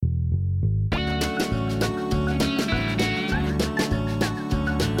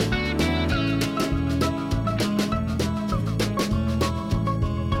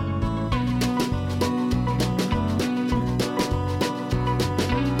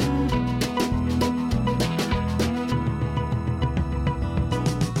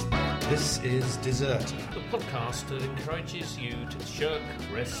Deserter. The podcast that encourages you to shirk,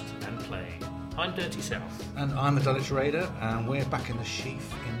 rest and play. I'm Dirty South. And I'm the Dulwich Raider, and we're back in the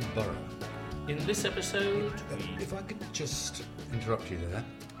sheaf in Borough. In this episode... If I could just interrupt you there.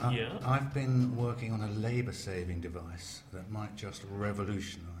 Yeah? I've been working on a labour-saving device that might just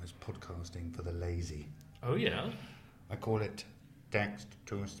revolutionise podcasting for the lazy. Oh, yeah? I call it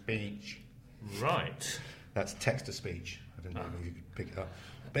text-to-speech. Right. That's text-to-speech. I don't know if you could pick it up.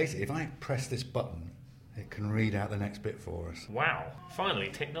 Basically, if I press this button, it can read out the next bit for us. Wow. Finally,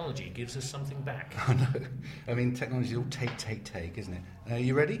 technology gives us something back. I know. I mean, technology is all take, isn't it? Are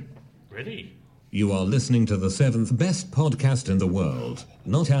you ready? Ready? You are listening to the 7th best podcast in the world.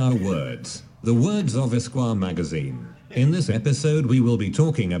 Not our words. The words of Esquire magazine. In this episode we will be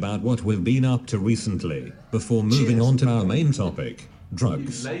talking about what we've been up to recently, before moving on to our main topic,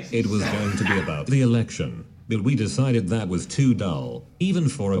 drugs. It was going to be about the election, but we decided that was too dull, even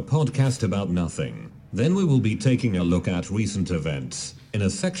for a podcast about nothing. Then we will be taking a look at recent events, in a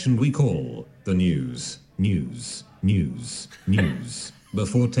section we call the news,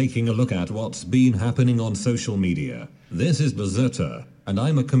 before taking a look at what's been happening on social media. This is Deserter, and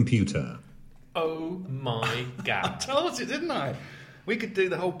I'm a computer. Oh my God. I told you, didn't I? We could do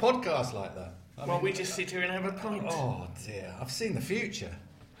the whole podcast like that. We just sit here and have a pint. Oh dear, I've seen the future.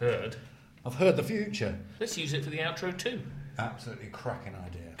 Heard. I've heard the future. Let's use it for the outro too. Absolutely cracking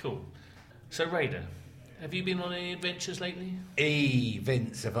idea. Cool. So, Raider, have you been on any adventures lately?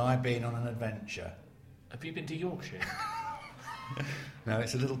 Vince, have I been on an adventure? Have you been to Yorkshire? No,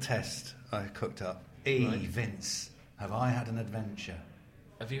 it's a little test I cooked up. Right. Vince, have I had an adventure?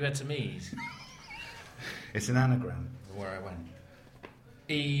 Have you had some ease? It's an anagram of where I went.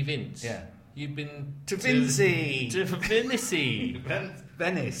 Vince. Yeah. You've been To Vincey! To Venice.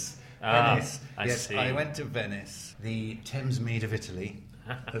 Venice. Ah, Venice. I Yes, see. I went to Venice, the Thames Mead of Italy,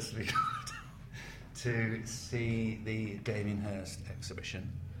 as we call it, to see the Damien Hirst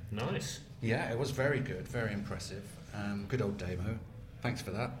exhibition. Nice. Yeah, it was very good, very impressive. Good old Damo. Thanks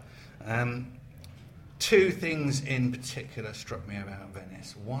for that. Two things in particular struck me about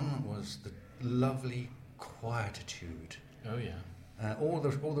Venice. One was the lovely quietude. Oh, yeah. All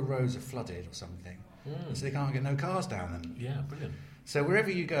the roads are flooded or something, so they can't get no cars down them. Yeah, brilliant. So wherever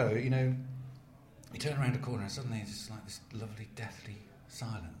you go, you turn around a corner and suddenly it's like this lovely, deathly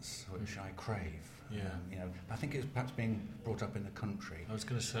silence, which I crave. Yeah. I think it's perhaps being brought up in the country. I was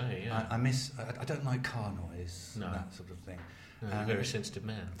going to say, yeah. I don't like car noise, No. that sort of thing. No, you're a very sensitive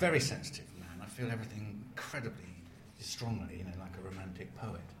man. Very sensitive man. I feel everything incredibly strongly, like a romantic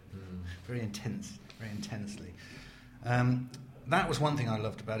poet. Very intense, very intensely. That was one thing I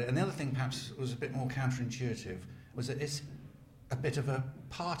loved about it. And the other thing perhaps was a bit more counterintuitive, was that it's a bit of a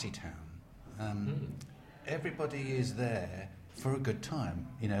party town. Everybody is there for a good time.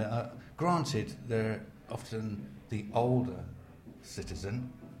 Granted, they're often the older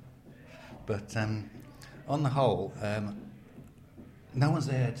citizen, but on the whole, no one's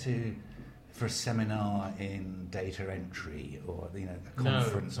there for a seminar in data entry or a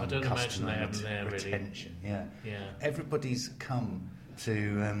conference I on don't imagine customer they have them there, really. retention. Yeah. Everybody's come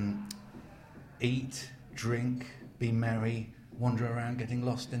to eat, drink, be merry, wander around, getting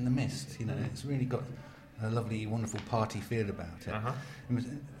lost in the mist. It's really got a lovely, wonderful party feel about it.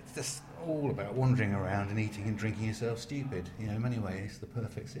 It's just all about wandering around and eating and drinking yourself stupid. In many ways, the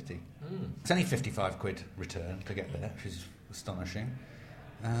perfect city. It's only 55 quid return to get there, which is astonishing.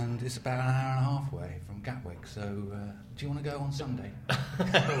 And it's about an hour and a half away from Gatwick, so do you want to go on Sunday?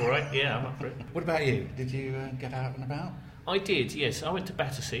 All right, yeah, I'm up for it. What about you? Did you get out and about? I did, yes. I went to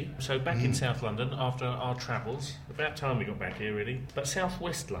Battersea, so back in South London after our travels. About time we got back here, really. But South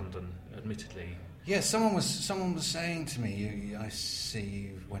West London, admittedly. Yeah, someone was saying to me, I see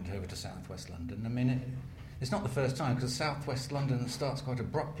you went over to South West London. I mean, it's not the first time, because South West London starts quite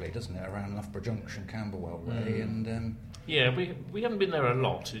abruptly, doesn't it, around Loughborough Junction, Camberwell Way, and... yeah, we haven't been there a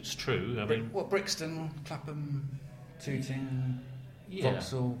lot, it's true. I mean, Brixton, Clapham, Tooting, yeah.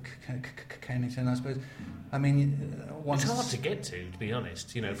 Vauxhall, Kennington, I suppose. I mean, it's hard to get to be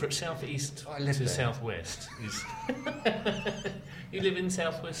honest. From south east to south west is. You live in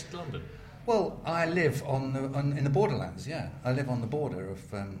south west London. Well, I live in the borderlands. Yeah, I live on the border of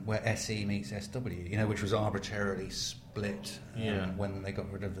where SE meets SW. Which was arbitrarily split when they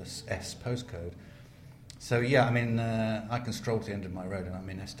got rid of this S postcode. So yeah, I mean, I can stroll to the end of my road and I'm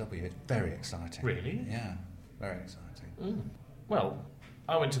in SW. It's very exciting. Really? Yeah, very exciting. Well,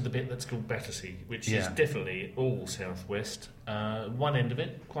 I went to the bit that's called Battersea, which is definitely all southwest. One end of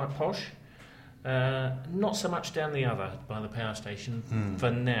it, quite posh. Not so much down the other by the power station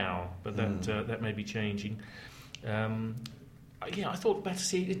for now, but that may be changing. I thought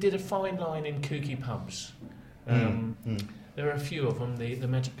Battersea it did a fine line in kooky pubs. There are a few of them, the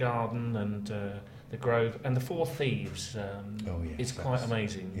Magic Garden and the Grove and the Four Thieves. It's quite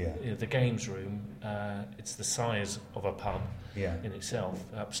amazing. Yeah. The games room, it's the size of a pub in itself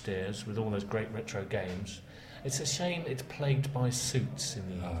upstairs with all those great retro games. It's a shame it's plagued by suits in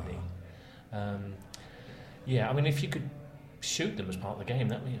the evening. I mean, if you could shoot them as part of the game,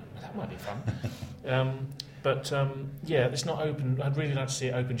 that might be fun. It's not open. I'd really like to see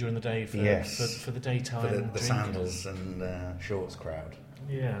it open during the day for the daytime. For the sandals and shorts crowd.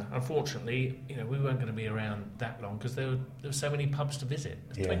 Yeah, unfortunately, we weren't going to be around that long because there were so many pubs to visit.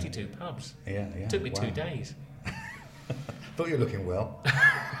 There's 22 pubs. Yeah. It took me 2 days. Thought you were looking well.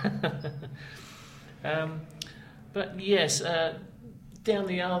 But yes, down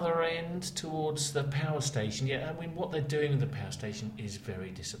the other end towards the power station, I mean, what they're doing with the power station is very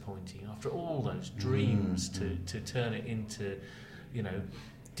disappointing. After all those dreams to turn it into,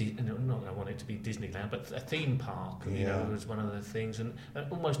 not I want it to be Disneyland, but a theme park, was one of the things. And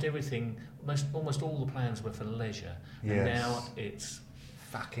almost everything, almost all the plans were for leisure. Yes. And now it's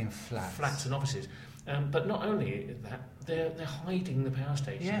fucking flats. Flats and offices. But not only that, they're hiding the power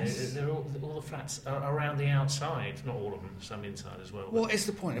station. Yes. They're all the flats are around the outside, not all of them, some inside as well. What is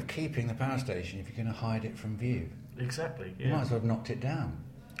the point of keeping the power station if you're going to hide it from view? Exactly, You might as well have knocked it down.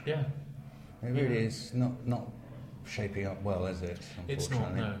 Yeah. It really is not shaping up well, is it? It's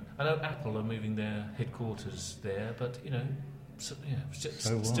not, no. I know Apple are moving their headquarters there, but,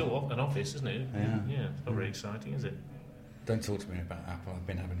 still an office, isn't it? Yeah. Not very exciting, is it? Don't talk to me about Apple. I've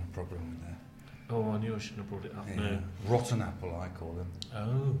been having a problem with that. Oh, I knew I shouldn't have brought it up. Yeah. No. Rotten Apple, I call them.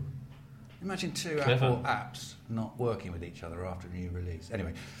 Oh. Imagine 2 Clever. Apple apps not working with each other after a new release.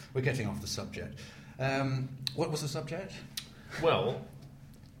 Anyway, we're getting off the subject. What was the subject? Well,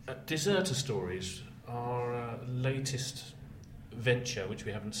 Deserter Stories, our latest venture, which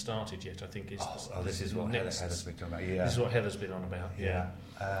we haven't started yet, I think is... this is what Heather's been talking about. Yeah. This is what Heather's been on about, yeah.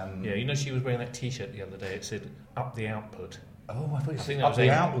 She was wearing that T-shirt the other day. It said, "Up the output." Oh, I thought you said that up was the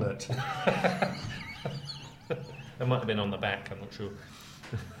outlet. It might have been on the back, I'm not sure.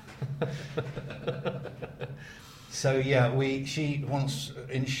 So she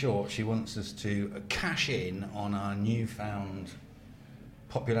wants us to cash in on our newfound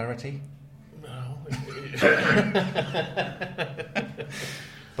popularity. No.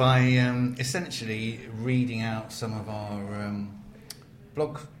 By essentially reading out some of our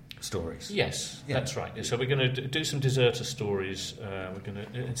blog stories. Yes, that's right. So we're going to do some deserter stories. We're going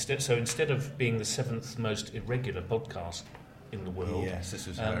to instead of being the 7th most irregular podcast in the world. Yes, this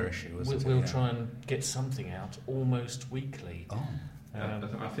was her issue. We'll try and get something out almost weekly. Oh.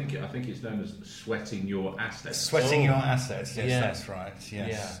 I think it's known as sweating your assets. Sweating your assets. Yes, Yeah. that's right. Yes,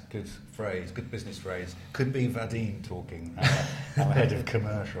 Yeah. Good phrase. Good business phrase. Could be Vadim talking, our head of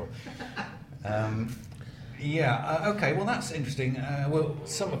commercial. Okay. Well, that's interesting.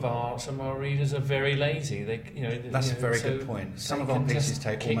 Some of our readers are very lazy. That's a very good point. Some of our pieces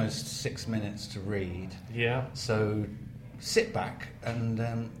take almost 6 minutes to read. Yeah. So sit back and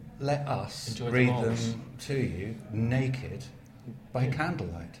let us Enjoy read the logs. them to you naked by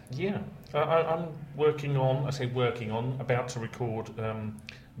candlelight. Yeah. I'm about to record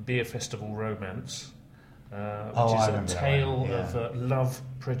Beer Festival Romance, which is a tale of love,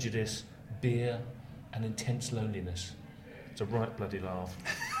 prejudice, beer, and intense loneliness. It's a right bloody laugh.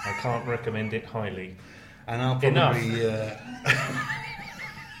 I can't recommend it highly. And I'll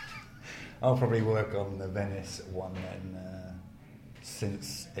probably work on the Venice one then,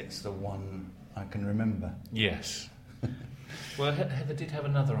 since it's the one I can remember. Yes. Well, Heather did have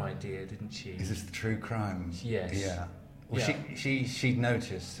another idea, didn't she? Is this the true crime? Yes. Yeah. Well, Yeah. she'd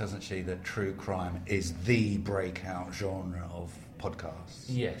noticed, hasn't she, that true crime is the breakout genre of podcasts.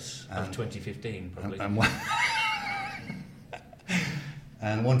 Yes, of 2015 probably.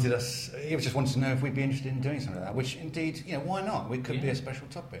 And wanted us. He just wanted to know if we'd be interested in doing something like that. Which, indeed, why not? It could be a special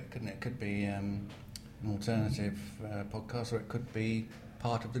topic, couldn't it? It could be an alternative podcast, or it could be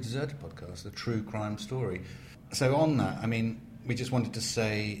part of the Deserter podcast, the true crime story. So on that, I mean, we just wanted to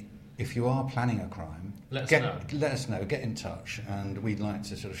say, if you are planning a crime, let us know. Get in touch, and we'd like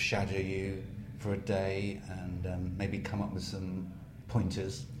to sort of shadow you for a day and maybe come up with some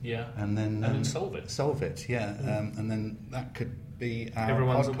pointers. Yeah. And then solve it. Solve it. Yeah. And then that could be our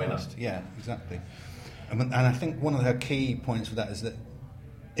Everyone's podcast. a winner. Yeah, exactly. And I think one of her key points with that is that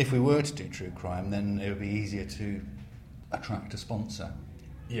if we were to do true crime, then it would be easier to attract a sponsor.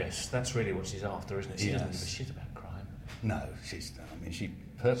 Yes, that's really what she's after, isn't it? She doesn't give a shit about crime. No, she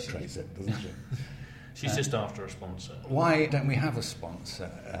perpetrates it, doesn't she? She's just after a sponsor. Why don't we have a sponsor?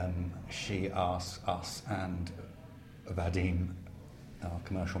 She asks us and Vadim our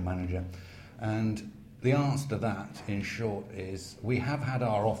commercial manager. And the answer to that, in short, is we have had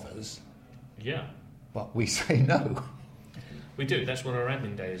our offers, Yeah. but we say no. We do. That's what our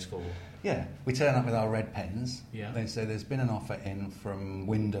admin day is for. Yeah, we turn up with our red pens. Yeah. They say there's been an offer in from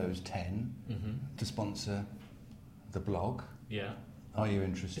Windows 10 to sponsor the blog. Yeah. Are you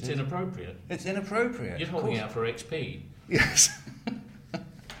interested? It's inappropriate. It's inappropriate. You're holding out for XP. Yes.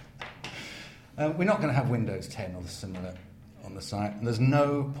 We're not going to have Windows 10 or similar on the site. And there's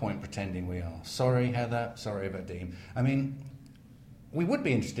no point pretending we are. Sorry, Heather. Sorry, Vadim. I mean, we would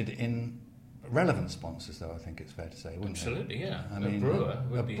be interested in relevant sponsors, though, I think it's fair to say, wouldn't Absolutely, it? yeah. I A mean, brewer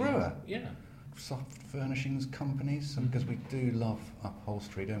would be... brewer? Yeah. Soft furnishings companies, because we do love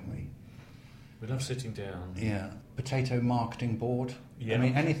upholstery, don't we? We love sitting down. Yeah. Potato marketing board. Yeah. I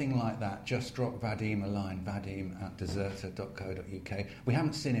mean, anything like that, just drop Vadim a line, vadim@deserter.co.uk. We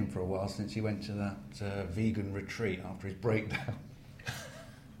haven't seen him for a while since he went to that vegan retreat after his breakdown.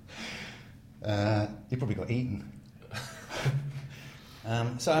 He probably got eaten.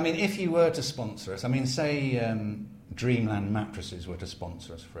 So, I mean, if you were to sponsor us, I mean, say Dreamland Mattresses were to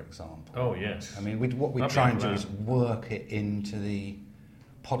sponsor us, for example. Oh, yes. I mean, what we try and do is work it into the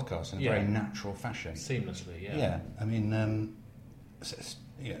podcast in a very natural fashion. Seamlessly, yeah. Yeah, I mean,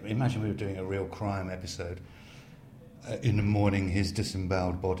 imagine we were doing a real crime episode. In the morning, his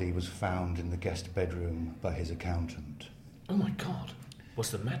disemboweled body was found in the guest bedroom by his accountant. Oh, my God. Was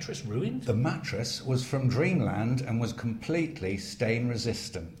the mattress ruined? The mattress was from Dreamland and was completely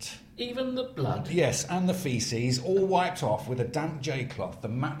stain-resistant. Even the blood? Yes, and the faeces, all wiped off with a damp J-cloth. The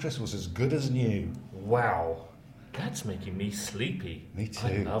mattress was as good as new. Wow. That's making me sleepy. Me too.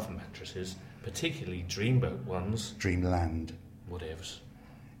 I love mattresses, particularly Dreamboat ones. Dreamland. Whatevs.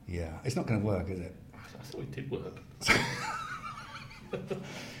 Yeah, it's not going to work, is it? I thought it did work.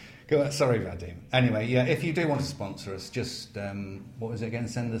 Go on, sorry, Vadim. Anyway, yeah, if you do want to sponsor us, just, what was it again?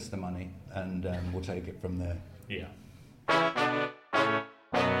 Send us the money and we'll take it from there. Yeah.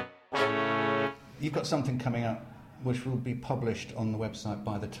 You've got something coming up which will be published on the website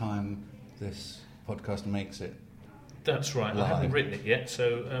by the time this podcast makes it. That's right. live. I haven't written it yet,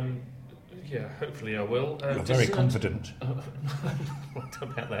 so yeah, hopefully I will. You're very confident. What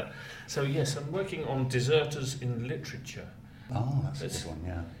about that? So yes, I'm working on deserters in literature. Oh, that's a good one.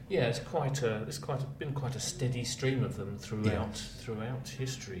 Yeah. Yeah, it's been quite a steady stream of them throughout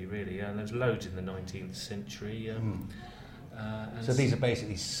history, really. And there's loads in the 19th century. And so these are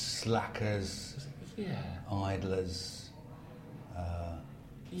basically slackers, idlers,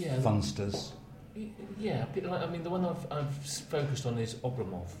 funsters. Yeah, a bit like, I mean, the one I've focused on is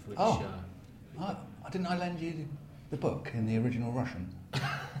Obromov, which... Didn't I lend you the book in the original Russian?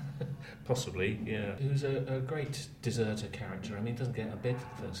 Possibly, yeah. He was a great deserter character. I mean, he doesn't get out of bed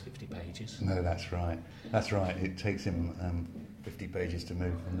for the first 50 pages. No, that's right. That's right. It takes him 50 pages to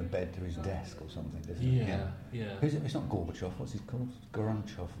move from the bed to his desk or something, doesn't it? Yeah. Who's it? It's not Gorbachev. What's he called?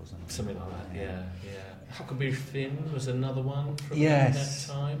 Goranchov or something? Something like that, yeah. Huckleberry Finn was another one from that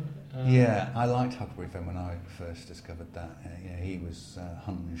time. I liked Huckleberry Finn when I first discovered that. He was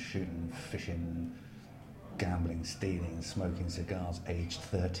hunting, shooting, fishing, gambling, stealing, smoking cigars, aged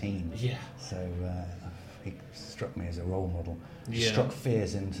 13. Yeah. So he struck me as a role model. He Yeah. struck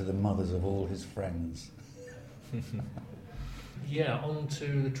fears into the mothers of all his friends. Yeah, on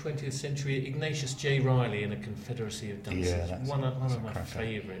to the 20th century, Ignatius J. Reilly in A Confederacy of Dunces. Yeah, that's one of my cracker.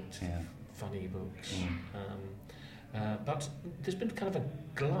 favourite funny books. But there's been kind of a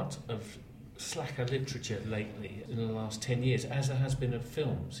glut of slacker literature lately in the last 10 years, as there has been of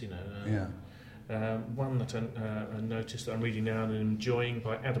films, one that I noticed that I'm reading now and enjoying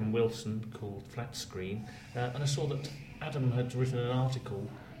by Adam Wilson called Flat Screen, and I saw that Adam had written an article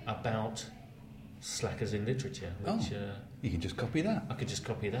about slackers in literature, which you can just copy that. I could just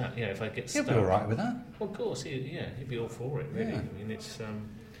copy that. Yeah, if I get He'll stuck. be all right with that. Well, of course, he'd be all for it. Really, Yeah. I mean, it's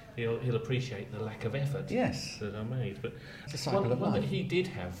he'll appreciate the lack of effort Yes. that I made. But It's a cycle of one life. that he did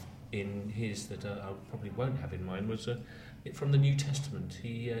have in his that I probably won't have in mine was from the New Testament.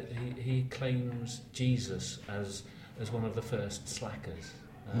 He claims Jesus as one of the first slackers.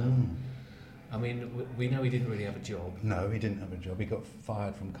 I mean, we know he didn't really have a job. No, he didn't have a job. He got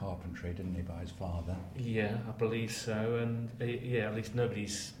fired from carpentry, didn't he, by his father? Yeah, I believe so. And at least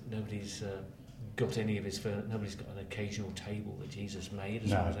nobody's got any of his furniture. Nobody's got an occasional table that Jesus made,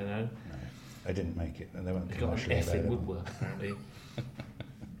 as far as I know. No, they didn't make it, and they weren't They got an commercially F in available. woodwork, apparently.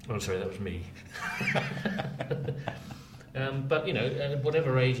 Oh, sorry, that was me. But,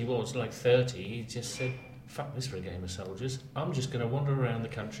 whatever age he was, like 30, he just said, fuck this for a game of soldiers. I'm just going to wander around the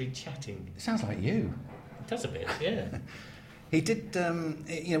country chatting. It sounds like you. It does a bit, yeah. He did,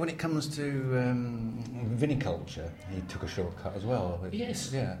 when it comes to viniculture, he took a shortcut as well.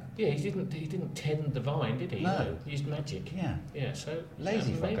 Yes. Yeah. Yeah, he didn't tend the vine, did he? No. He used magic. Yeah. Yeah, so...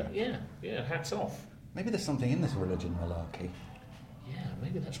 Lazy maybe, fucker. Yeah, hats off. Maybe there's something in this religion malarkey. Yeah,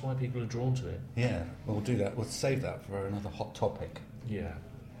 maybe that's why people are drawn to it. Yeah, we'll do that. We'll save that for another hot topic. Yeah.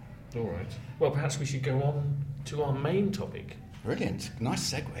 All right. Well, perhaps we should go on to our main topic. Brilliant.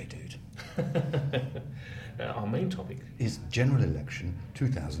 Nice segue, dude. Our main topic is General Election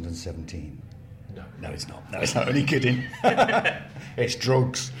 2017. No, it's not. No, it's not. Only kidding. It's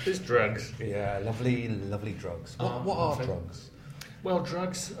drugs. It's drugs. Yeah, lovely, lovely drugs. What are drugs? Well,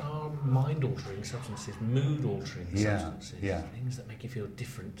 drugs are mind-altering substances, mood-altering substances. Yeah. Things that make you feel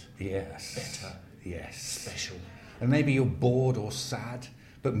different. Yes. Better. Yes. Special. And maybe you're bored or sad,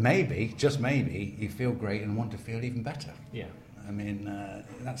 but maybe, just maybe, you feel great and want to feel even better. Yeah. I mean,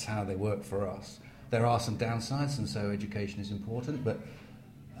 that's how they work for us. There are some downsides, and so education is important, but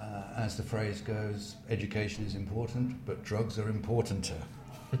as the phrase goes, education is important, but drugs are importanter.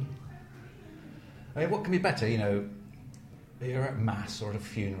 I mean, what can be better, you're at mass or at a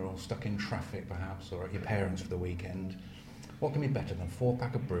funeral, stuck in traffic perhaps, or at your parents for the weekend. What can be better than a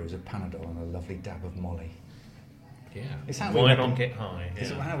 4-pack of brews, a Panadol and a lovely dab of Molly? Yeah. It's how Why not get high?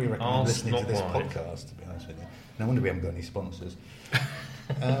 It's how we recommend listening to this podcast, to be honest with you. No wonder we haven't got any sponsors.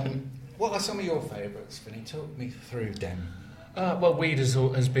 What are some of your favourites, Vinny? Talk me through them. Well, weed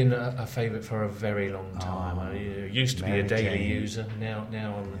has been a favourite for a very long time. I used to be a daily user. Now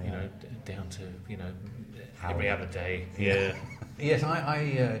I'm down to every other day. Yeah. Yes,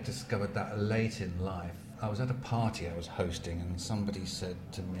 I discovered that late in life. I was at a party I was hosting, and somebody said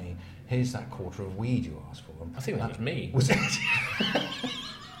to me, "Here's that quarter of weed you asked for." I think that was me. Was it?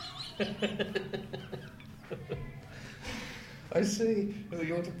 I see. Oh,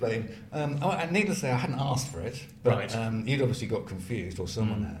 you're to blame. And needless to say, I hadn't asked for it. But, right. You'd obviously got confused, or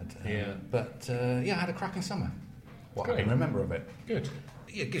someone had. Yeah. But I had a cracking summer. What I Great. can remember of it. Good.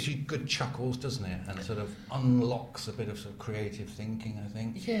 It gives you good chuckles, doesn't it? And sort of unlocks a bit of sort of creative thinking, I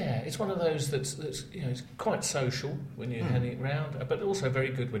think. Yeah, it's one of those that's it's quite social when you're handing it round, but also very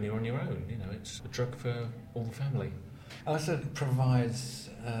good when you're on your own. It's a drug for all the family. Also, it provides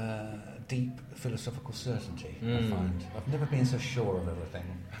deep philosophical certainty, I find. I've never been so sure of everything.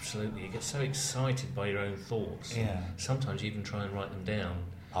 Absolutely. You get so excited by your own thoughts. Yeah. Sometimes you even try and write them down.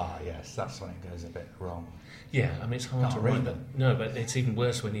 Ah, yes, that's when it goes a bit wrong. Yeah, I mean, it's hard Can't to read write them. No, but it's even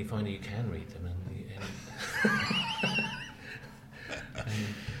worse when you find you can read them and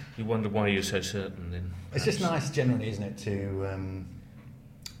you wonder why you're so certain. Then it's just nice, generally, isn't it, to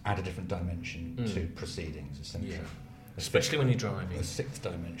add a different dimension to proceedings, essentially. Yeah. Especially when you're driving. A sixth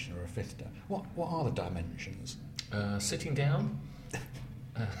dimension or a fifth dimension. What are the dimensions? Sitting down.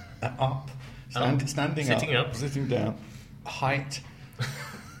 Up. Standing sitting up. Sitting down. Height.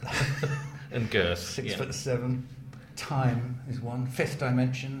 And girth. 6'7". Time is one. Fifth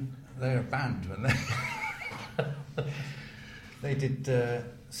dimension. They're a band, weren't they? They did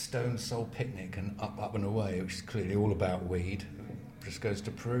Stone Soul Picnic and Up and Away, which is clearly all about weed. Just goes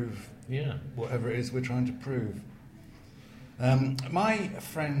to prove whatever it is we're trying to prove. My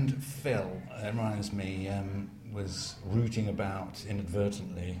friend Phil, reminds me, was rooting about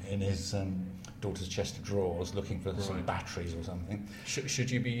inadvertently in his daughter's chest of drawers looking for some batteries or something.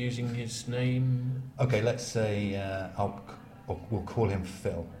 Should you be using his name? Okay, let's say we'll call him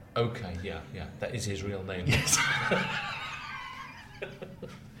Phil. Okay, yeah, that is his real name. Yes.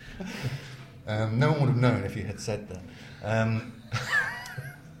 No one would have known if you had said that.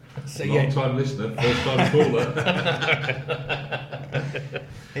 So long time listener, first time caller.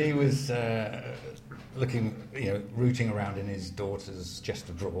 He was looking, rooting around in his daughter's chest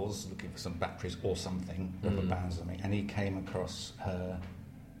of drawers, looking for some batteries or something, rubber bands or something, and he came across her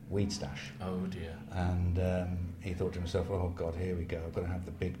weed stash. Oh dear. And he thought to himself, oh God, here we go, I've got to have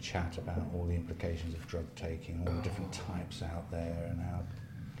the big chat about all the implications of drug taking, all the different types out there, and how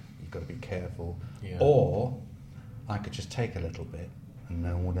you've got to be careful. Yeah. Or I could just take a little bit and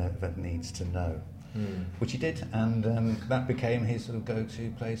no one ever needs to know. Which he did, and that became his sort of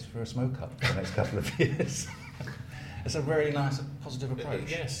go-to place for a smoke up for the next couple of years. It's a very nice, positive approach.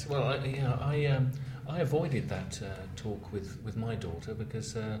 Yes, well, I avoided that talk with my daughter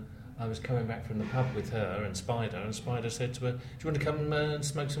because I was coming back from the pub with her and Spider said to her, "Do you want to come and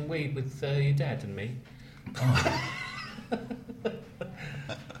smoke some weed with your dad and me?" Oh.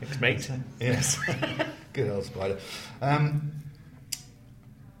 Thanks, mate. Yes. Good old Spider.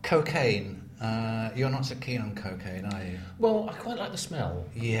 Cocaine. You're not so keen on cocaine, are you? Well, I quite like the smell.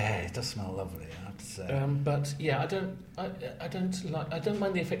 Yeah, it does smell lovely, I have to say. But yeah, I don't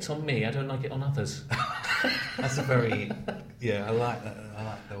mind the effects on me. I don't like it on others. That's a very, I like that. I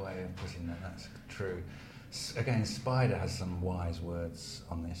like the way of putting that. That's true. Again, Spider has some wise words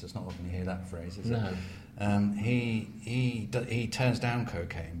on this. It's not often you hear that phrase, is it? No. He turns down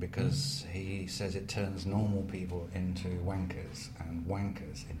cocaine because he says it turns normal people into wankers and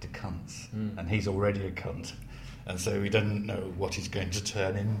wankers into cunts, and he's already a cunt, and so he doesn't know what he's going to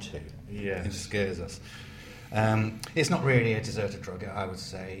turn into. Yeah, it scares us. It's not really a deserted drug, I would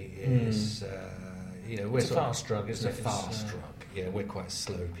say. It's it's a fast drug, isn't it? It's a fast drug. Yeah, we're quite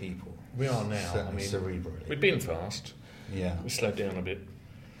slow people. We are now. Certainly cerebrally. We've been fast. Yeah. We slowed down a bit.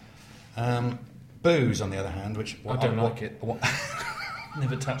 Booze, on the other hand, which I don't like it.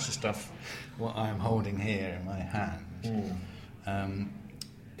 Never touch the stuff. What I'm holding here in my hand,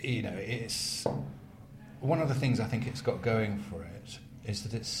 it's one of the things I think it's got going for it is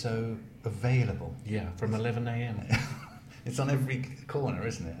that it's so available. Yeah, from 11 a.m. It's on every corner,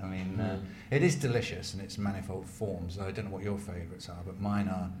 isn't it? I mean, it is delicious in its manifold forms. I don't know what your favourites are, but mine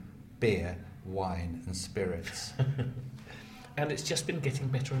are beer, wine and spirits. And it's just been getting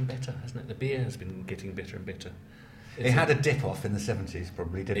better and better, hasn't it? The beer has been getting better and better. It had a dip off in the 70s,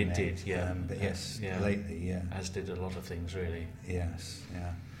 probably, didn't it? It did, yeah. But yes, lately, yeah. As did a lot of things, really. Yes,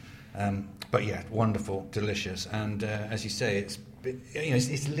 yeah. But yeah, wonderful, delicious, and as you say, it's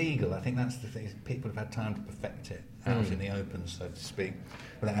legal. I think that's the thing. People have had time to perfect it out in the open, so to speak,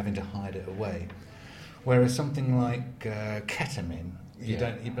 without having to hide it away. Whereas something like ketamine, you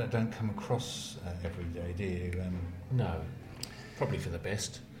don't come across every day, do you? No, probably for the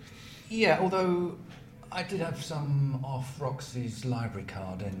best. Yeah, although I did have some off Roxy's library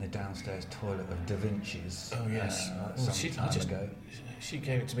card in the downstairs toilet of Da Vinci's. Oh yes, some time ago. She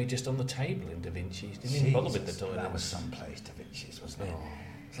gave it to me just on the table in Da Vinci's. Didn't even bother with the toilet. That was someplace, Da Vinci's, wasn't it?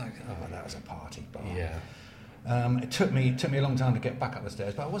 It's like, that was a party bar. Yeah. It took me a long time to get back up the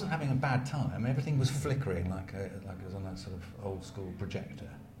stairs, but I wasn't having a bad time. Everything was flickering like it was on that sort of old school projector,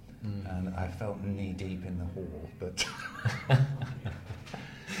 and I felt knee deep in the hall. But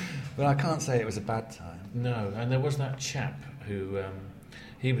but I can't say it was a bad time. No, and there was that chap who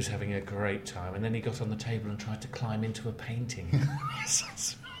he was having a great time, and then he got on the table and tried to climb into a painting.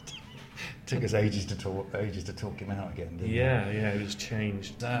 Took us ages to talk him out again, didn't it? Yeah, it was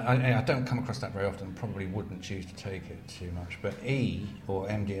changed. I don't come across that very often, probably wouldn't choose to take it too much, but E, or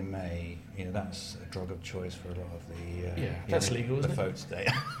MDMA, that's a drug of choice for a lot of the... that's legal, isn't it? The folks today.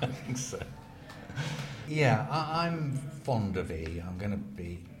 I think so. Yeah, I'm fond of E, I'm going to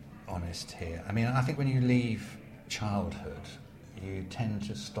be honest here. I mean, I think when you leave childhood, you tend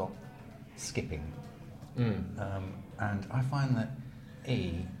to stop skipping. And I find that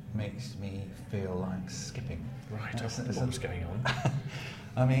E makes me feel like skipping. Right, what's going on?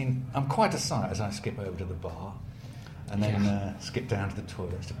 I mean, I'm quite a sight as I skip over to the bar and then skip down to the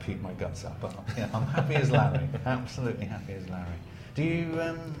toilets to puke my guts up. But I'm happy as Larry, absolutely happy as Larry. Do you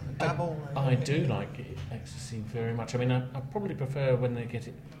dabble? I do like ecstasy very much. I mean, I probably prefer when they get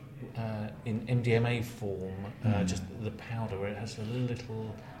it in MDMA form, just the powder, where it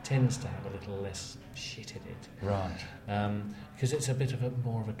tends to have a little less shit in it. Right. Because it's a bit of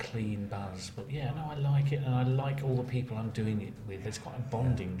more of a clean buzz. But I like it, and I like all the people I'm doing it with. It's quite a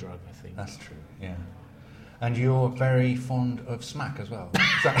bonding drug, I think. That's true, yeah. And you're very fond of smack as well.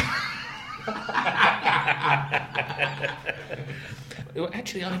 Well,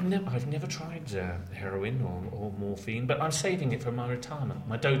 actually, I've never tried heroin or morphine, but I'm saving it for my retirement,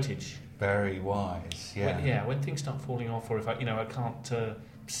 my dotage. Very wise, yeah. When things start falling off, or if I can't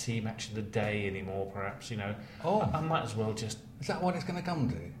see Match of the Day anymore, perhaps, I might as well just... Is that what it's going to come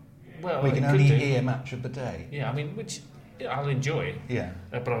to? Well, we can only hear Match of the Day. Yeah, I mean, which I'll enjoy. Yeah.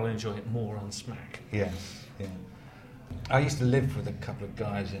 But I'll enjoy it more on Smack. Yes, yeah. I used to live with a couple of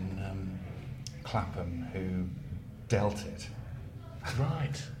guys in Clapham who dealt it.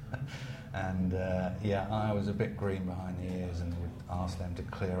 Right. And I was a bit green behind the ears and would ask them to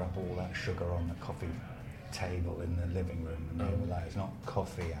clear up all that sugar on the coffee table in the living room, and they were like, "It's not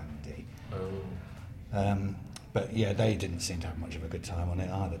coffee, Andy." But they didn't seem to have much of a good time on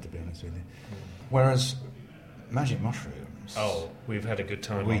it either, to be honest with you. Whereas magic mushrooms, we've had a good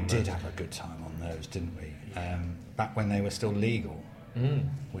time. We did have a good time on those, didn't we? Back when they were still legal,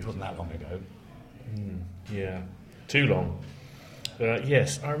 which wasn't that long ago. Yeah, too long.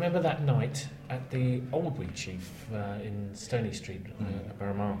 Yes, I remember that night at the Old Wheatsheaf in Stony Street, at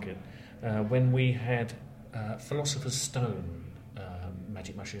Borough Market, when we had Philosopher's Stone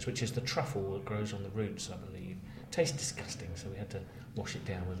magic mushrooms, which is the truffle that grows on the roots, I believe. Tastes disgusting, so we had to wash it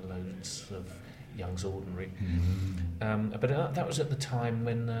down with loads of Young's Ordinary. But that was at the time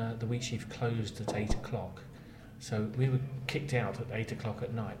when the Wheatsheaf closed at 8 o'clock. So we were kicked out at 8 o'clock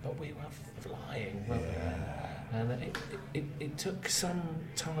at night, but we were flying, weren't we? And it took some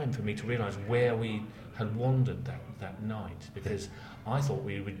time for me to realise where we had wandered that night, because I thought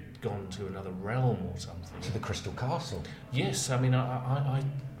we had gone to another realm or something. To the Crystal Castle. Yes, I mean, I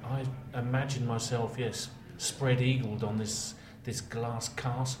imagined myself, spread-eagled on this glass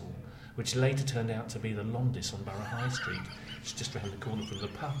castle, which later turned out to be the Londis on Borough High Street. It's just round the corner from the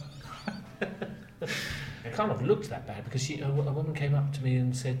pub. It kind of looked that bad because a woman came up to me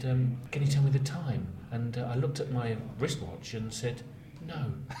and said, "Can you tell me the time?" And I looked at my wristwatch and said,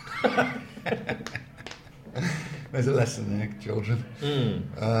 "No." There's a lesson there, children.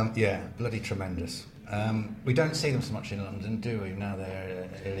 Bloody tremendous. We don't see them so much in London, do we? Now they're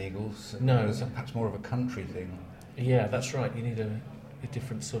illegals. No. It's perhaps more of a country thing. Yeah, that's right. You need a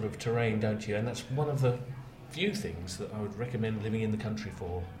different sort of terrain, don't you? And that's one of the few things that I would recommend living in the country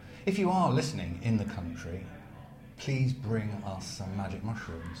for. If you are listening in the country, please bring us some magic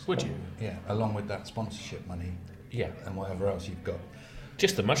mushrooms. Would you? Yeah, along with that sponsorship money. Yeah. And whatever else you've got.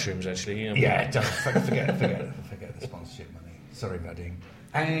 Just the mushrooms, actually. Forget the sponsorship money. Sorry, Vadim.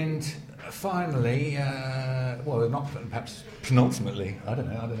 And finally, not perhaps penultimately, I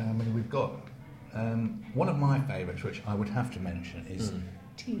don't know how many we've got. One of my favourites, which I would have to mention, is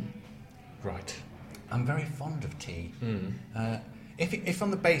tea. Right. I'm very fond of tea. If on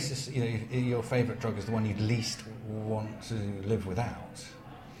the basis, your favourite drug is the one you'd least want to live without,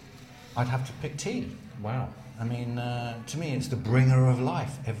 I'd have to pick tea. Wow. I mean, to me, it's the bringer of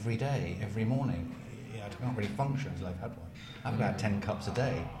life every day, every morning. I can't really function until I've had one. I've about 10 cups a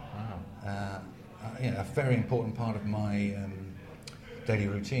day. Wow. A very important part of my daily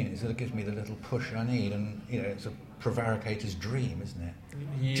routine is that it gives me the little push I need, and it's a prevaricator's dream, isn't it?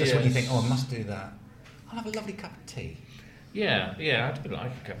 Yes. Just when you think, I must do that, I'll have a lovely cup of tea. Yeah, I do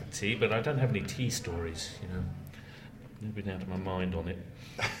like a cup of tea, but I don't have any tea stories, I've been out of my mind on it.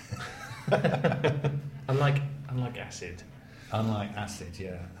 Unlike acid. Unlike acid,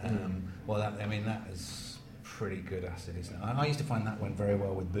 yeah. That is pretty good acid, isn't it? I used to find that went very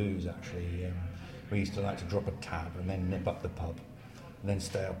well with booze, actually. We used to like to drop a tab and then nip up the pub, and then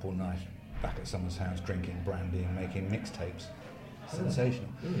stay up all night back at someone's house drinking brandy and making mixtapes. Sensational.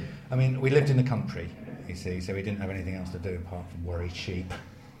 I mean, we lived in the country, you see, so we didn't have anything else to do apart from worry sheep.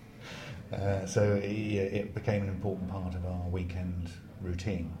 So it became an important part of our weekend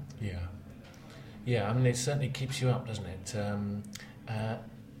routine. Yeah, I mean, it certainly keeps you up, doesn't it?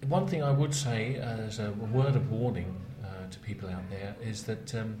 One thing I would say as a word of warning to people out there is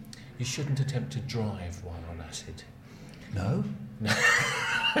that you shouldn't attempt to drive while on acid. No?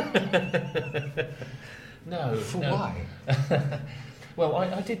 No. Why? Well,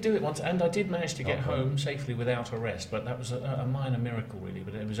 I did do it once, and I did manage to get home safely without arrest, but that was a minor miracle, really.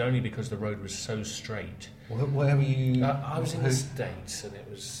 But it was only because the road was so straight. Where were you? I was in the States, and it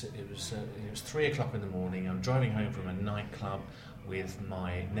was 3 o'clock in the morning. I'm driving home from a nightclub with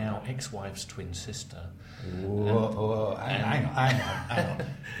my now ex-wife's twin sister. Whoa, hang on.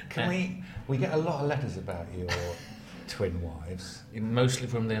 Can we get a lot of letters about your twin wives? Mostly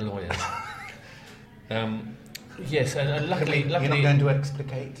from their lawyers. Yes, and luckily... You're not going to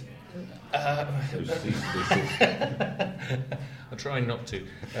explicate? I'll try not to.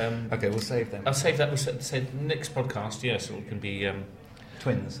 Okay, we'll save them. I'll save that. We'll say next podcast, yes, it can be...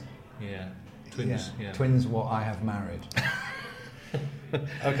 twins. Yeah, twins. Yeah. Twins, what I have married.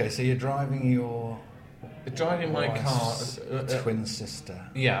 Okay, so you're driving my car... twin sister.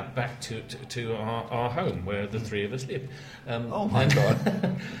 Yeah, back to our home, where the three of us live. Oh my God.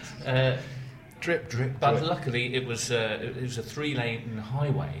 Drip. But luckily, it was a 3-lane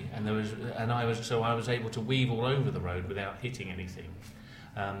highway, and I was able to weave all over the road without hitting anything.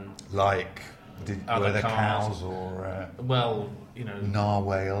 Were there cars, cows or?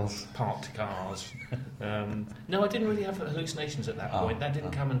 Narwhals, parked cars. No, I didn't really have hallucinations at that point. That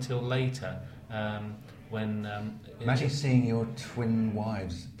didn't come until later, when. Imagine seeing your twin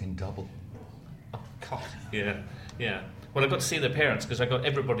wives in double. Oh God! Yeah. Well, I got to see their parents because I got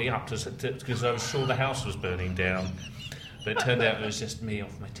everybody up because I was sure the house was burning down. But it turned out it was just me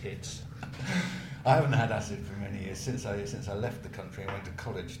off my tits. I haven't had acid for many years since I left the country and went to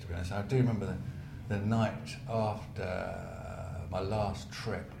college. To be honest, I do remember the night after my last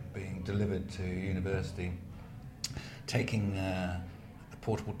trip, being delivered to university, taking a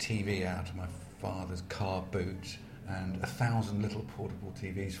portable TV out of my father's car boot. And 1,000 little portable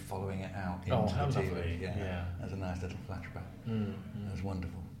TVs following it out into the TV. Lovely. Yeah, that's a nice little flashback. That was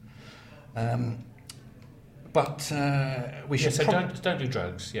wonderful. But we should. So don't do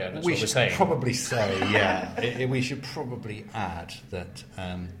drugs. Yeah, that's we what we're should saying. Probably say. Yeah, we should probably add that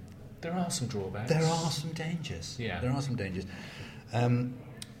There are some drawbacks. There are some dangers. Yeah. There are some dangers.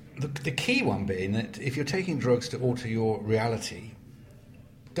 The key one being that if you're taking drugs to alter your reality,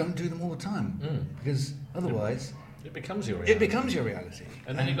 don't do them all the time. Because otherwise... It becomes your reality. It becomes your reality.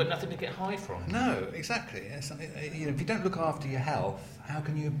 And then you've got nothing to get high from. No, exactly. If you don't look after your health, how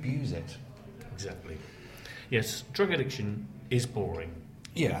can you abuse it? Exactly. Yes, drug addiction is boring.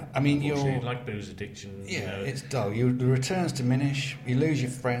 Yeah, I mean, like booze addiction. Yeah, it's dull. The returns diminish. You lose your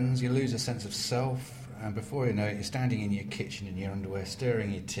friends. You lose a sense of self. And before you know it, you're standing in your kitchen in your underwear,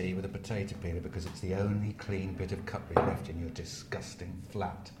 stirring your tea with a potato peeler because it's the only clean bit of cutlery left in your disgusting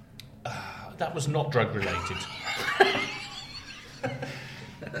flat. That was not drug related.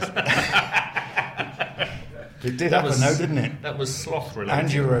 It did happen, though, didn't it? That was sloth related.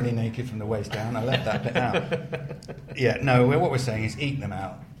 And you were only naked from the waist down. I left that bit out. Yeah, no, what we're saying is eat them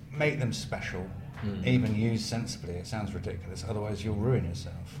out, make them special, even use sensibly. It sounds ridiculous, otherwise you'll ruin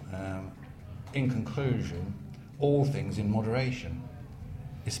yourself. In conclusion, all things in moderation,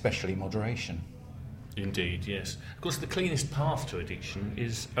 especially moderation. Indeed, yes. Of course, the cleanest path to addiction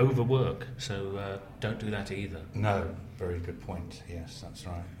is overwork, so don't do that either. No, very good point. Yes, that's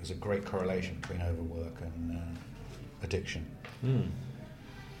right. There's a great correlation between overwork and addiction.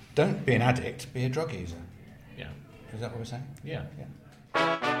 Don't be an addict, be a drug user. Yeah. Is that what we're saying? Yeah.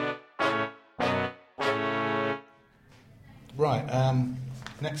 Right,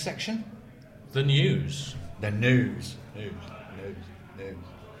 next section. The news. The news.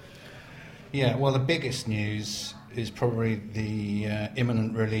 Yeah, well, the biggest news is probably the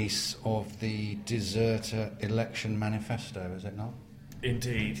imminent release of the Deserter Election Manifesto, is it not?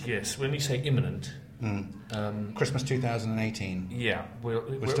 Indeed, yes. When you say imminent... Christmas 2018. Yeah, we're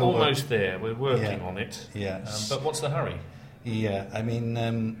almost there. We're working on it. Yes. But what's the hurry? Yeah, I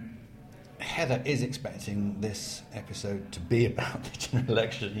mean... Heather is expecting this episode to be about the general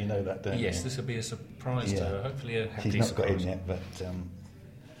election, you know that, don't you? Yes, this will be a surprise to her, hopefully a happy surprise. She's not surprise. got in yet, but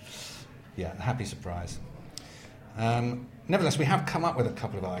a happy surprise. Nevertheless, we have come up with a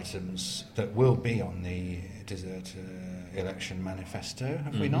couple of items that will be on the Deserter Election Manifesto,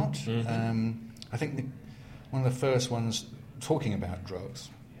 have we not? I think one of the first ones talking about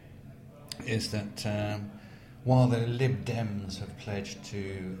drugs is that... while the Lib Dems have pledged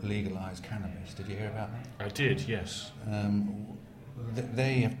to legalise cannabis, did you hear about that? I did, yes.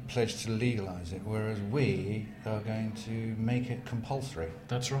 They have pledged to legalise it, whereas we are going to make it compulsory.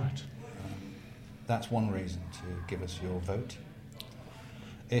 That's right. That's one reason to give us your vote.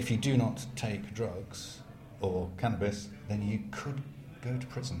 If you do not take drugs or cannabis, then you could go to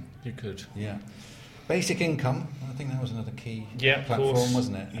prison. You could. Yeah. Basic income, I think that was another key platform, of course.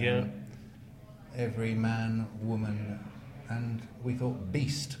 Wasn't it? Yeah. Every man, woman, and we thought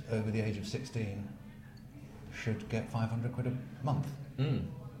beast over the age of 16 should get 500 quid a month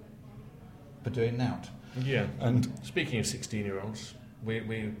for doing that. Yeah. And speaking of 16-year-olds,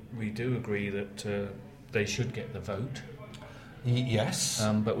 we do agree that they should get the vote. Yes.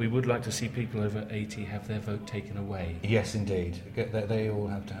 But we would like to see people over 80 have their vote taken away. Yes, indeed. They all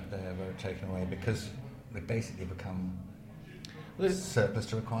have to have their vote taken away because they basically become... surplus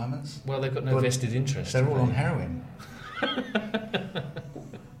to requirements. Well, they've got no vested interest. They're all on heroin.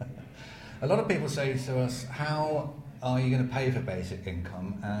 A lot of people say to us, how are you going to pay for basic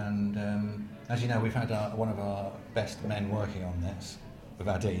income? And as you know, we've had one of our best men working on this, with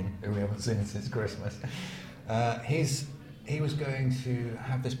Vadim, who we haven't seen since Christmas. He was going to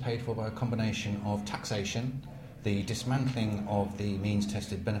have this paid for by a combination of taxation, the dismantling of the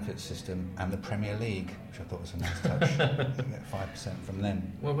means-tested benefits system, and the Premier League, which I thought was a nice touch. You get 5% from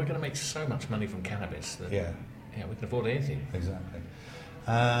them. Well, we're going to make so much money from cannabis that we can afford anything. Exactly.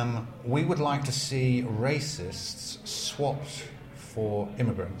 We would like to see racists swapped for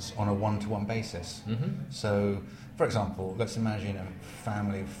immigrants on a one-to-one basis. So, for example, let's imagine a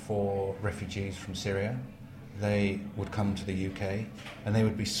family of 4 refugees from Syria. They would come to the UK and they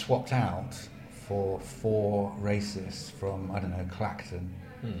would be swapped out for 4 racists from, I don't know, Clacton,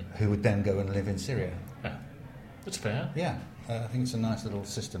 who would then go and live in Syria. Yeah. That's fair. Yeah, I think it's a nice little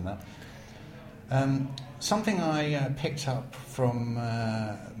system, that. Something I picked up from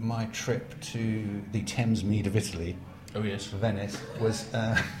my trip to the Thames Mead of Italy, Venice, was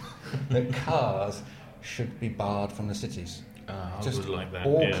that cars should be barred from the cities. I would like that.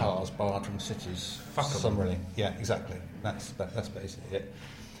 All cars barred from cities. Fuck 'em. Summarily. Yeah, exactly. That's basically it.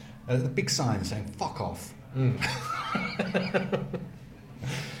 The big sign saying "fuck off."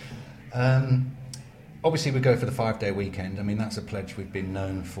 Obviously, we go for the 5-day weekend. I mean, that's a pledge we've been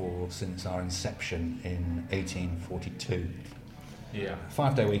known for since our inception in 1842. Yeah.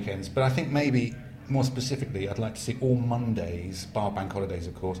 5-day weekends, but I think maybe more specifically, I'd like to see all Mondays, bar bank holidays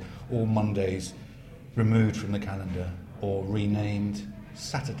of course, all Mondays removed from the calendar or renamed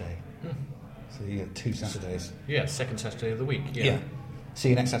Saturday. So you get 2 Saturdays. Yeah, second Saturday of the week. Yeah. See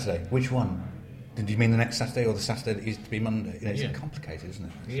you next Saturday. Which one? Did you mean the next Saturday or the Saturday that used to be Monday? It's complicated, isn't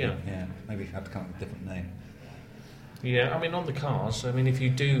it? Yeah. Yeah. Maybe you have to come up with a different name. Yeah, I mean, on the cars, I mean, if you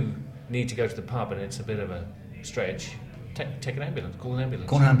do need to go to the pub and it's a bit of a stretch, take an ambulance, call an ambulance.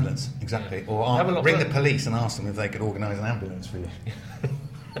 Call an ambulance, exactly. Yeah. Or ring the police and ask them if they could organise an ambulance for you.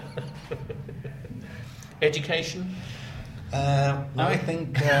 Education? I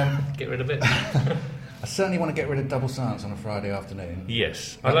think... get rid of it. I certainly want to get rid of double science on a Friday afternoon.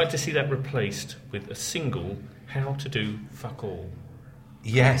 Yes. I'd like to see that replaced with a single how to do fuck all.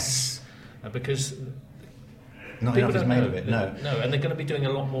 Yes. Because... Not enough is made of it, no. No, and they're going to be doing a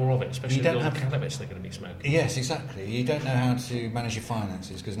lot more of it, especially the cannabis they're going to be smoking. Yes, exactly. You don't know how to manage your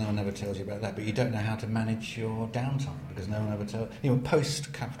finances because no one ever tells you about that, but you don't know how to manage your downtime because no one ever tells you.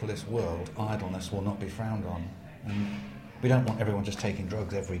 Post-capitalist world, idleness will not be frowned on. And we don't want everyone just taking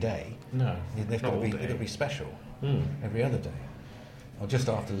drugs every day. No, they've got to be special every other day or just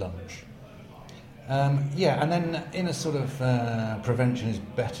after lunch. And then in a sort of prevention is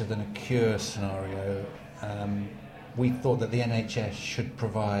better than a cure scenario, we thought that the NHS should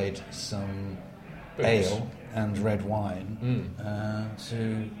provide some ale and red wine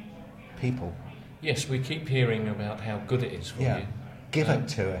to people. Yes, we keep hearing about how good it is for you. Give it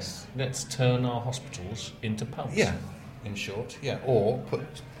to us. Let's turn our hospitals into pubs. Yeah, in short. Yeah, or put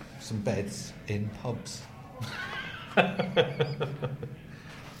some beds in pubs.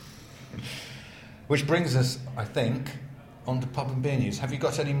 Which brings us, I think, on to pub and beer news. Have you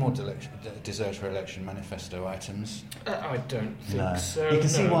got any more Desert for Election manifesto items? I don't think so. You can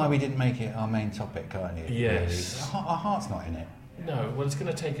see why we didn't make it our main topic, can't you? Yes. Really? Our heart's not in it. No, well, it's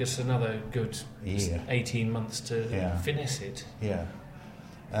going to take us another good 18 months to finesse it. Yeah.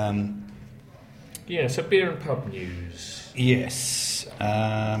 So beer and pub news. Yes.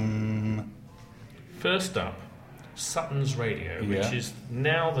 First up, Sutton's Radio, which is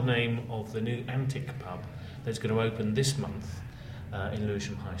now the name of the new Antic pub that's going to open this month in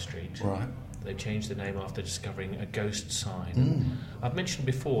Lewisham High Street. Right. They changed the name after discovering a ghost sign. I've mentioned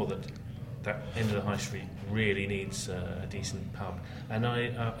before that end of the High Street really needs a decent pub, and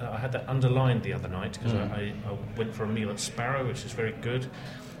I had that underlined the other night because I went for a meal at Sparrow, which is very good,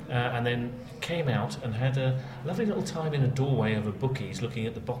 and then came out and had a lovely little time in a doorway of a bookies looking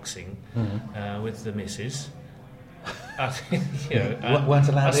at the boxing with the missus. Weren't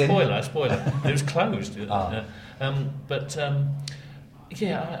allowed in? A spoiler. It was closed. I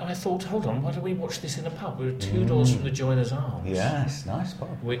thought, hold on, why don't we watch this in a pub? We were 2 doors from the Joiners Arms. Yes, nice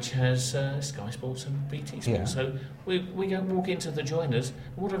pub. Which has Sky Sports and BT Sports. Yeah. So we go walk into the Joiners,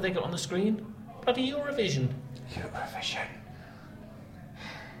 and what have they got on the screen? Bloody Eurovision. Eurovision.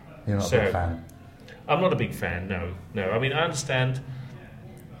 You're not a big fan? I'm not a big fan, no. I mean, I understand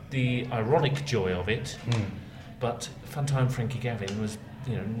the ironic joy of it, but Funtime Frankie Gavin was,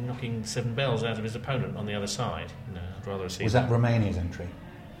 knocking 7 bells out of his opponent on the other side. I'd rather see. Was that Romania's entry?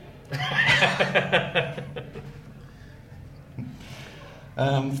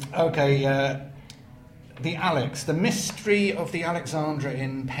 The mystery of the Alexandra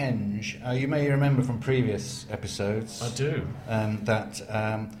in Penge. You may remember from previous episodes. I do. That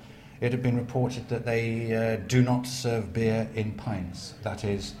it had been reported that they do not serve beer in pints. That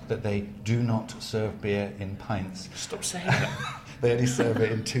is, that they do not serve beer in pints. Stop saying that. They only serve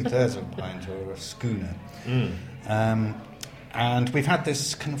it in 2/3 of a pint or a schooner. And we've had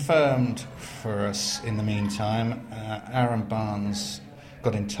this confirmed for us in the meantime. Aaron Barnes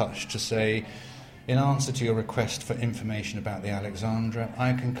got in touch to say, in answer to your request for information about the Alexandra,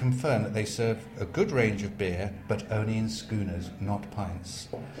 I can confirm that they serve a good range of beer, but only in schooners, not pints.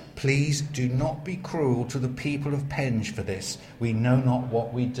 Please do not be cruel to the people of Penge for this. We know not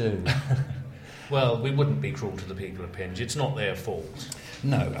what we do. Well, we wouldn't be cruel to the people of Penge. It's not their fault.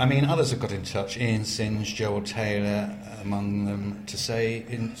 No, I mean, others have got in touch, Ian Singe, Joel Taylor among them, to say,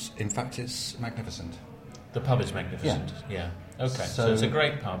 in fact, it's magnificent. The pub is magnificent, yeah. Okay, so it's a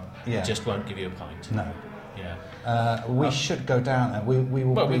great pub, it just won't give you a pint. No. Yeah. We should go down there. We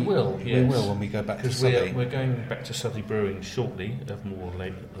will. Well, we will, yes. We will when we go back to Southey. We're going back to Southey Brewing shortly, more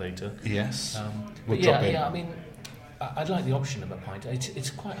later. Yes. We'll drop in. I mean, I'd like the option of a pint.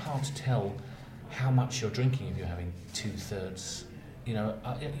 It's quite hard to tell how much you're drinking if you're having 2/3.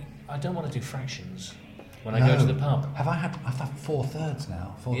 I don't want to do fractions when I go to the pub. I've had 4/3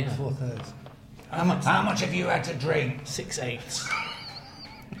 now. 4/3. How much have you had to drink? 6/8.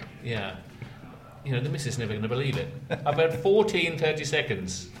 Yeah. The missus is never going to believe it. I've had 14 30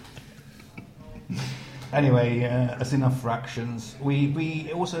 seconds. Anyway, that's enough fractions.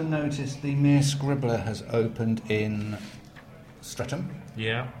 We also noticed the Mere Scribbler has opened in Streatham,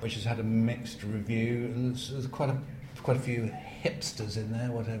 which has had a mixed review. There's quite a few hipsters in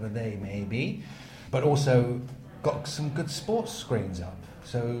there, whatever they may be, but also got some good sports screens up.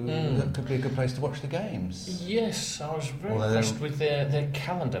 So that could be a good place to watch the games. Yes, I was very impressed with their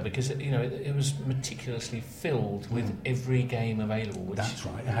calendar because it was meticulously filled with every game available. That's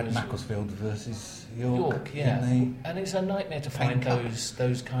right. It had Macclesfield versus York. And it's a nightmare to find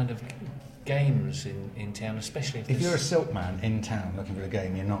those kind of games in town, especially if you're a silk man in town looking for a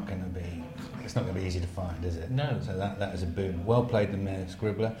game. It's not going to be easy to find, is it? No. So that is a boon. Well played, the Mere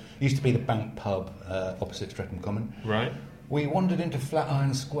Scribbler. Used to be the Bank Pub opposite Streatham Common. Right. We wandered into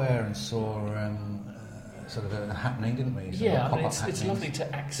Flatiron Square and saw sort of a happening, didn't we? It's lovely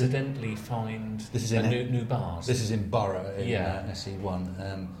to accidentally find new bars. This is in Borough in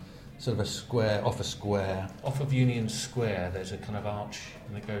SE1. Sort of a square, off of Union Square. There's a kind of arch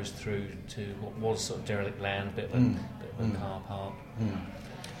that goes through to what was sort of derelict land, bit of a car park.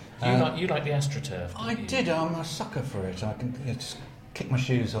 You like the AstroTurf? I did. I'm a sucker for it. I can just kick my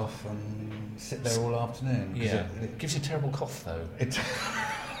shoes off and sit there all afternoon. Yeah, it gives you a terrible cough though.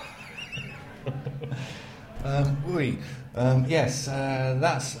 Yes,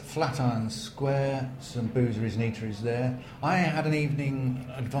 that's Flatiron Square. Some boozeries and eateries there. I had an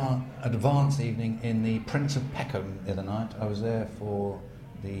advance evening in the Prince of Peckham the other night. I was there for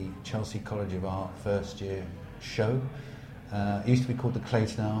the Chelsea College of Art first year show. It used to be called the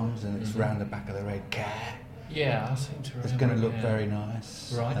Clayton Arms, and it's round the back of the Red Car. Yeah, I seem to remember. It's going to look very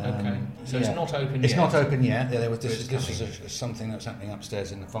nice. Right, okay. So it's not open yet? It's not open yet. Yeah, this is something that's happening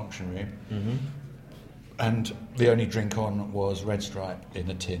upstairs in the function room. Mm-hmm. And the only drink on was Red Stripe in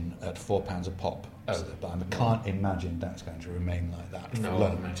a tin at £4 a pop. Oh. But I can't imagine that's going to remain like that. No,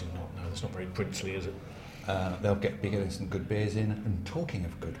 I imagine not. No, it's not very princely, is it? They'll be getting some good beers in. And talking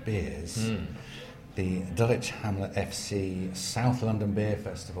of good beers... The Dulwich Hamlet FC South London Beer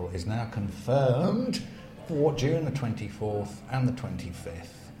Festival is now confirmed for June the 24th and the 25th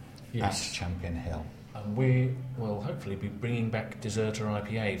at Champion Hill. And we will hopefully be bringing back Deserter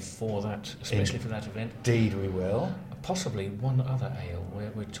IPA for that, especially for that event. Indeed we will. Possibly one other ale.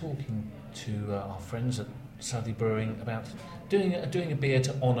 We're talking to our friends at Southey Brewing about doing a beer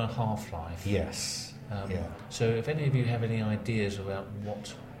to honour Half-Life. Yes. So if any of you have any ideas about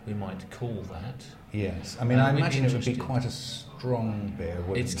what we might call that... Yes, I mean, I imagine it would be quite a strong beer,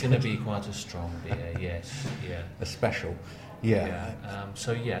 wouldn't it? It's going to be quite a strong beer, yes, yeah. A special,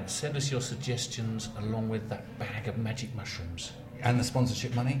 send us your suggestions along with that bag of magic mushrooms. And the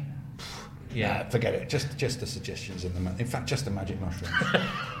sponsorship money? Yeah. Forget it, just the suggestions in fact, just the magic mushrooms.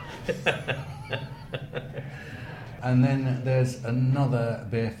 And then there's another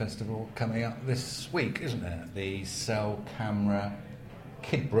beer festival coming up this week, isn't there? The Cell Camera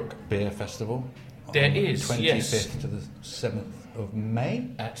Kidbrooke Beer Festival. There is, 25th to the 7th of May.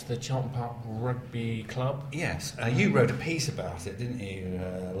 At the Charlton Park Rugby Club. Yes. You wrote a piece about it, didn't you,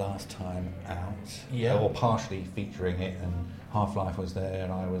 last time out? Yeah. Or partially featuring it, and Half-Life was there,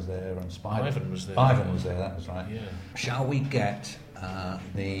 and I was there, and Ivan was there. Ivan was there, that was right. Yeah. Shall we get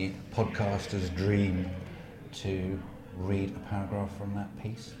the podcaster's dream to read a paragraph from that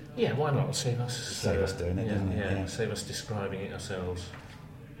piece? Yeah, why not? Save us doing it, doesn't it? Yeah, save us describing it ourselves.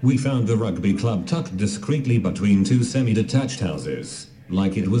 We found the rugby club tucked discreetly between two semi-detached houses,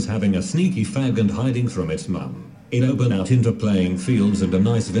 like it was having a sneaky fag and hiding from its mum. It opened out into playing fields and a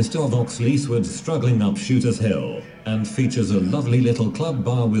nice vista of Oxleywood struggling up Shooters Hill, and features a lovely little club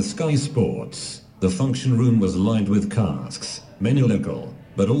bar with Sky Sports. The function room was lined with casks, many local,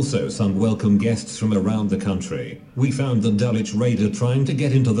 but also some welcome guests from around the country. We found the Dulwich Raider trying to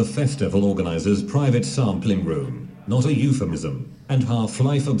get into the festival organisers' private sampling room, not a euphemism, and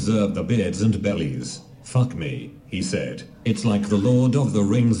Half-Life observed the beards and bellies. Fuck me, he said. It's like the Lord of the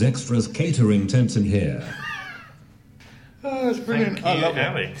Rings extras catering tents in here. Oh, that's brilliant. Thank you,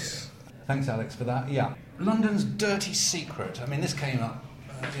 Alex. Thanks, Alex, for that. Yeah. London's dirty secret. I mean, this came up,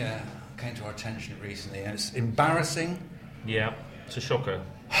 came to our attention recently, and it's embarrassing. Yeah, it's a shocker.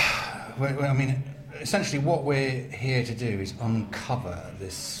 I mean, essentially what we're here to do is uncover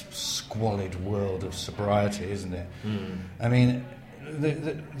this squalid world of sobriety, isn't it? I mean,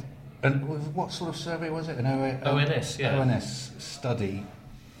 and what sort of survey was it? An ONS, yeah. ONS study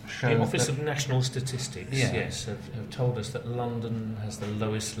showed the Office of National Statistics, have told us that London has the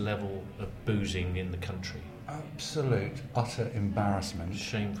lowest level of boozing in the country. Absolute, utter embarrassment.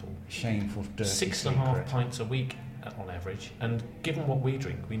 Shameful, dirty 6.5 pints a week on average, and given what we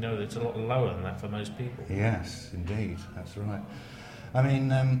drink, we know that it's a lot lower than that for most people. Yes, indeed, that's right. I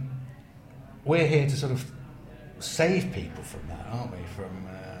mean, we're here to sort of save people from that, aren't we? From,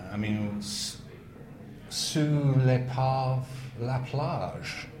 sous l'épave la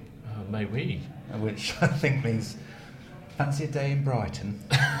plage. May we? Which I think means fancy a day in Brighton.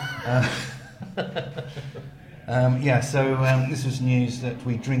 This was news that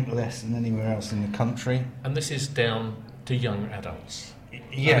we drink less than anywhere else in the country. And this is down to young adults.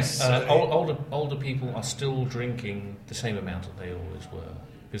 Yes. Older people are still drinking the same amount that they always were.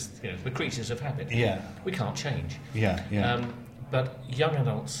 Because we're creatures of habit. Yeah. We can't change. Yeah. But young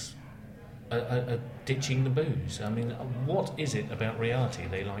adults are ditching the booze. I mean, what is it about reality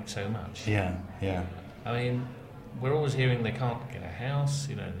they like so much? Yeah. I mean, we're always hearing they can't get a house.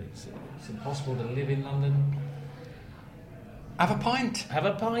 It's impossible to live in London. Have a pint.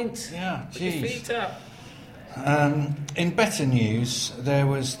 Yeah, Put your feet up. In better news, there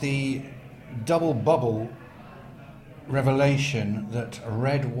was the double bubble revelation that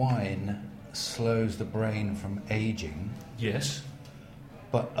red wine slows the brain from aging. Yes.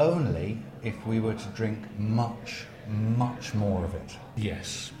 But only if we were to drink much, much more of it.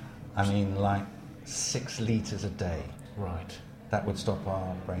 Yes. I mean, like 6 litres a day. Right. That would stop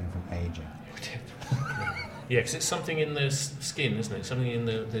our brain from aging. Yeah, because it's something in the skin, isn't it? Something in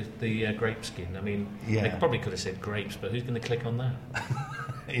the grape skin. I mean, they probably could have said grapes, but who's going to click on that?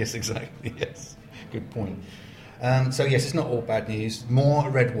 Yes, exactly, yes. Good point. So, yes, it's not all bad news. More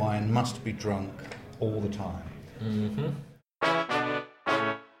red wine must be drunk all the time. Mm-hmm.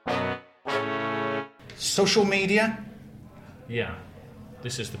 Social media? Yeah.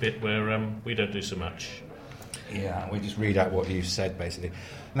 This is the bit where we don't do so much. Yeah, we just read out what you've said, basically.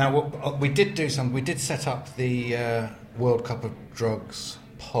 Now, we did set up the World Cup of Drugs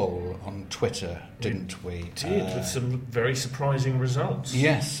poll on Twitter, didn't we? Did, with some very surprising results.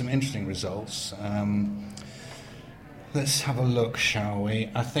 Yes, some interesting results. Let's have a look, shall we?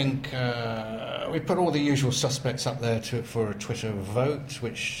 I think we put all the usual suspects up there for a Twitter vote,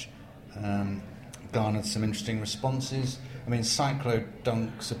 which garnered some interesting responses. I mean, Cyclo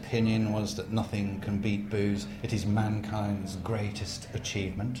Dunk's opinion was that nothing can beat booze. It is mankind's greatest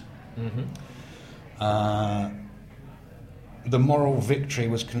achievement. Mm-hmm. The moral victory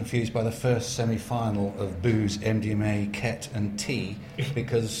was confused by the first semi-final of booze, MDMA, Ket and tea,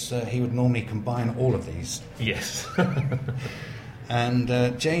 because he would normally combine all of these. Yes. And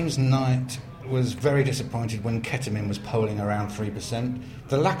James Knight was very disappointed when ketamine was polling around 3%.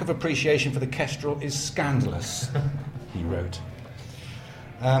 The lack of appreciation for the Kestrel is scandalous, he wrote.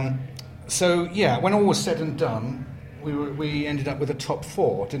 When all was said and done, we ended up with a top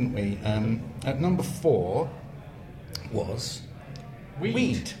 4, didn't we? At number 4 was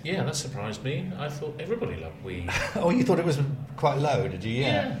weed. Yeah, that surprised me. I thought everybody loved weed. Oh, you thought it was quite low, did you?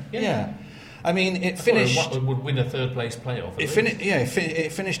 Yeah. I mean, it finished. It would win a third place playoff. It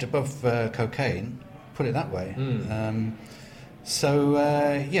finished above cocaine. Put it that way.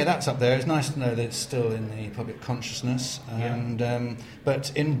 That's up there. It's nice to know that it's still in the public consciousness.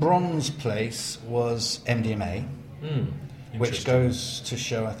 But in bronze place was MDMA, which goes to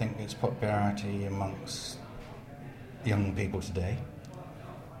show, I think, its popularity amongst young people today.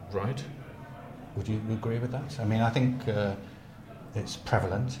 Right. Would you agree with that? I mean, I think it's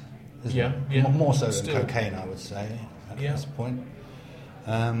prevalent. Yeah. More so than cocaine, I would say, at this point.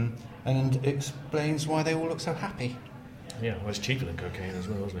 And it explains why they all look so happy. Yeah, well, it's cheaper than cocaine as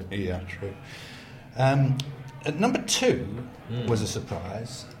well, isn't it? Yeah, true. At number 2 was a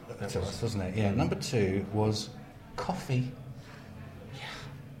surprise to us, wasn't it? Yeah, number 2 was coffee.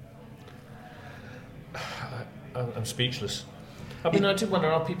 Yeah. I'm speechless. I mean, I did wonder,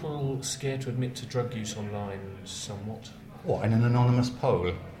 are people scared to admit to drug use online somewhat? What, in an anonymous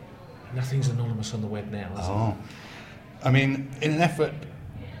poll? Nothing's anonymous on the web now, is it? I mean, in an effort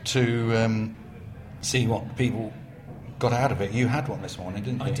to see what people got out of it, you had one this morning,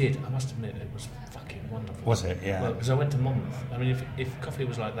 didn't you? I did. I must admit, it was fucking wonderful. Was it? Yeah. Well, because I went to Monmouth. I mean, if coffee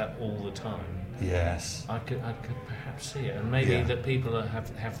was like that all the time, yes, I could perhaps see it, and maybe that people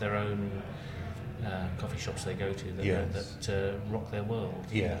have their own coffee shops they go to that rock their world.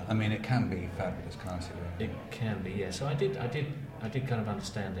 Yeah, I mean, it can be fabulous, can't it? It can be, yeah. So I did kind of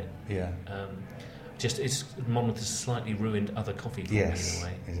understand it. Yeah. Just Monmouth has slightly ruined other coffee for me in a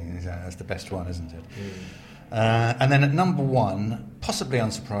way. Yes, that's the best one, isn't it? And then at number 1, possibly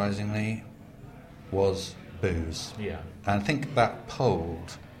unsurprisingly, was booze. Yeah. And I think that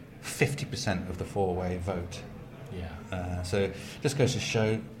polled 50% of the 4-way vote. Yeah. So it just goes to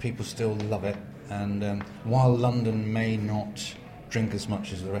show people still love it. And while London may not drink as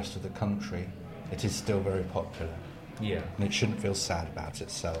much as the rest of the country, it is still very popular. Yeah. And it shouldn't feel sad about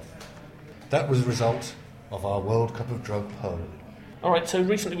itself. That was the result of our World Cup of Drug poll. All right, so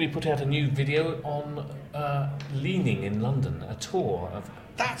recently we put out a new video on leaning in London, a tour of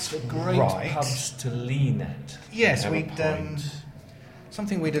That's great right. pubs to lean at. Yes, Have a we'd pint.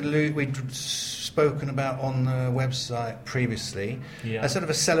 something we'd spoken about on the website previously. Yeah. A sort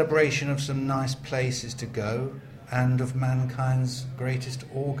of a celebration of some nice places to go and of mankind's greatest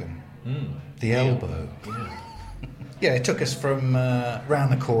organ, the elbow. Yeah. Yeah, it took us from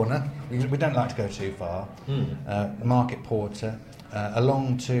round the corner. We don't like to go too far. Market Porter,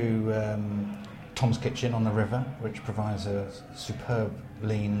 along to Tom's Kitchen on the river, which provides a superb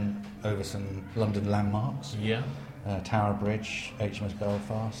lean over some London landmarks. Yeah. Tower Bridge, HMS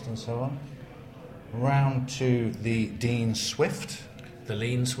Belfast, and so on. Round to the Dean Swift, The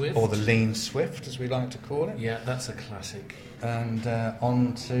Lean Swift. or the Lean Swift, as we like to call it. Yeah, that's a classic. And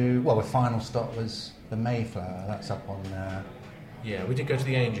on to, well, the final stop was the Mayflower. That's up on. Yeah, we did go to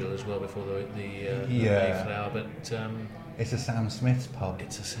the Angel as well before the Yeah. Mayflower, but It's a Sam Smith's pub.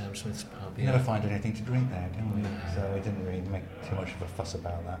 it's a Sam Smith's pub. You Yeah. never find anything to drink there, can we? No. So we didn't really make too much of a fuss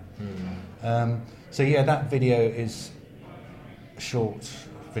about that. So yeah, that video is short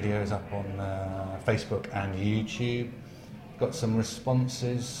videos up on Facebook and YouTube. Got some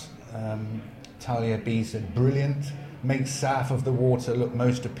responses. Talia B said, brilliant, makes South of the Water look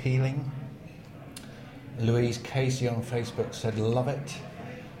most appealing. Louise Casey on Facebook said, love it.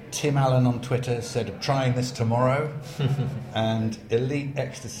 Tim Allen on Twitter said, trying this tomorrow. And Elite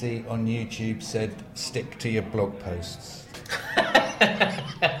Ecstasy on YouTube said, stick to your blog posts.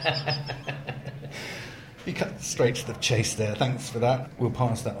 You cut straight to the chase there. Thanks for that. We'll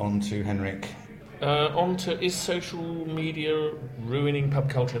pass that on to Henrik. On to Is Social Media Ruining Pub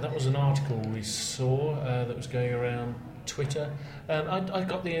Culture? That was an article we saw that was going around Twitter. I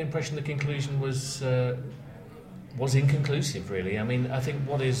got the impression the conclusion was inconclusive, really. I mean, I think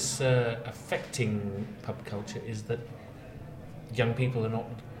what is affecting pub culture is that young people are not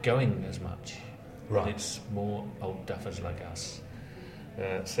going as much. Right. It's more old duffers like us.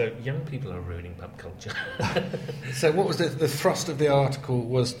 So young people are ruining pub culture. So what was the thrust of the article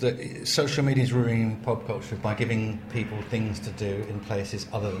was that social media is ruining pub culture by giving people things to do in places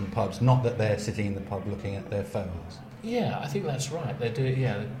other than pubs, not that they're sitting in the pub looking at their phones. Yeah, I think that's right. They're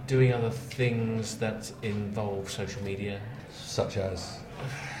doing other things that involve social media. Such as?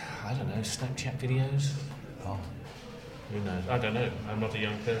 I don't know, Snapchat videos? Oh. Who knows? I don't know. I'm not a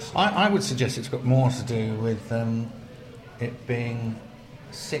young person. I would suggest it's got more to do with it being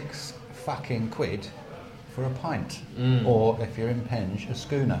 £6 fucking quid for a pint. Or, if you're in Penge, a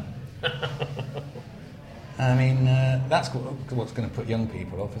schooner. I mean, that's what's going to put young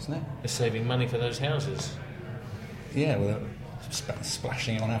people off, isn't it? They're saving money for those houses. Yeah, well,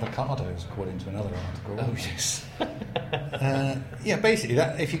 splashing it on avocados, according to another article. Oh, yes. Yeah, basically,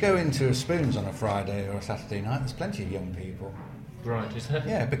 that if you go into a Spoons on a Friday or a Saturday night, there's plenty of young people. Right, is there?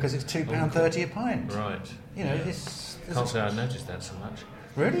 Yeah, because it's £2.30 a pint. Right. You know, Yeah. Can't say I noticed that so much.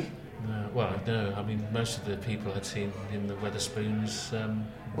 Really? No, well, no. I mean, most of the people I'd seen in the Wetherspoons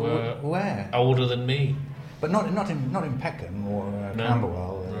were Where? older than me. But not in Peckham or No.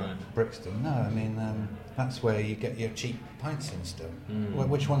 Camberwell or Right. Brixton. No, I mean that's where you get your cheap pints in still.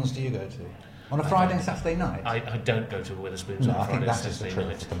 Which ones do you go to? On a Friday and Saturday night? I don't go to Wetherspoons No, on I think Friday that and is the Saturday truth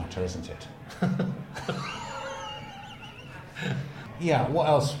night. of the matter, isn't it? Yeah, what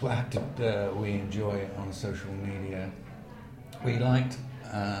else did we enjoy on social media? We liked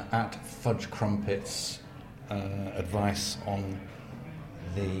at Fudge Crumpets advice on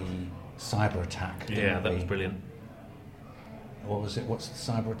the cyber attack. Yeah, didn't that we? was brilliant. What was it? What's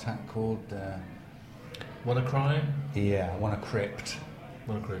the cyber attack called? Wanna cry? Yeah, WannaCrypt.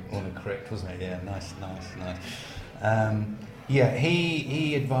 Wanna cry? WannaCrypt, wasn't it? Yeah, nice. Yeah,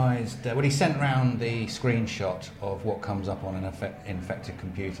 he advised. Well, he sent round the screenshot of what comes up on an infected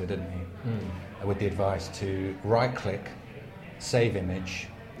computer, didn't he? With the advice to right-click, save image,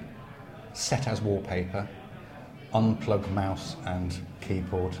 set as wallpaper, unplug mouse and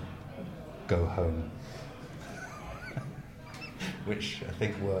keyboard, go home. Which I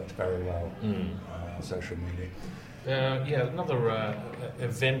think worked very well on social media. Yeah, another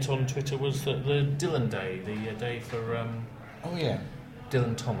event on Twitter was the Dylan Day, the day for Oh yeah.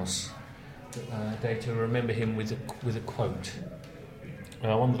 Dylan Thomas, day to remember him with a quote.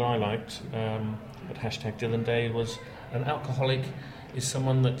 One that I liked at hashtag Dylan Day was, an alcoholic is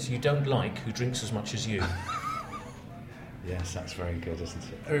someone that you don't like who drinks as much as you. Yes, that's very good, isn't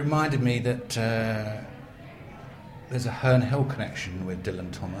it? It reminded me that there's a Herne Hill connection with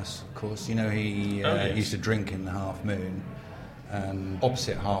Dylan Thomas, of course. You know, he yes. used to drink in the Half Moon, and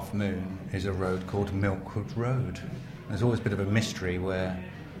opposite Half Moon is a road called Milkwood Road. There's always a bit of a mystery where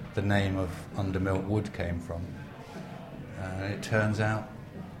the name of Under Milk Wood came from. It turns out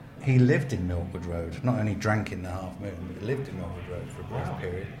he lived in Milkwood Road. Not only drank in the Half Moon, but he lived in Milkwood Road for a brief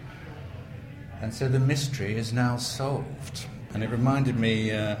period. And so the mystery is now solved. And it reminded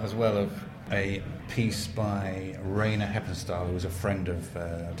me as well of a piece by Rainer Heppenstall, who was a friend of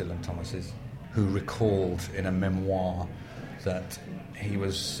Dylan Thomas's, who recalled in a memoir that he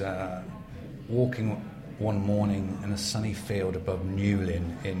was walking one morning in a sunny field above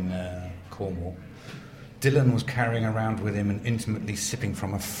Newlyn in Cornwall. Dylan was carrying around with him and intimately sipping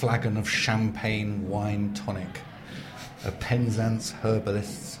from a flagon of champagne wine tonic, a Penzance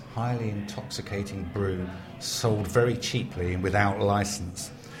herbalist's highly intoxicating brew sold very cheaply and without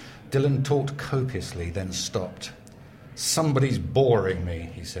license. Dylan talked copiously, then stopped. "Somebody's boring me,"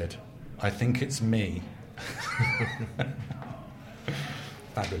 he said. "I think it's me."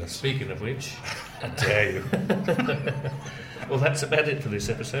 Fabulous. Speaking of which, I dare you. Well, that's about it for this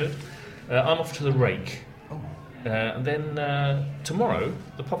episode. I'm off to the Rake. And then tomorrow,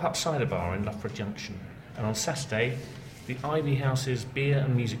 the Pop-Up Cider Bar in Loughborough Junction. And on Saturday, the Ivy House's Beer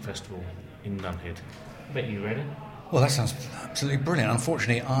and Music Festival in Nunhead. I bet you're ready. Well, that sounds absolutely brilliant.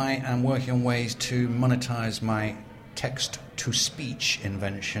 Unfortunately, I am working on ways to monetize my text-to-speech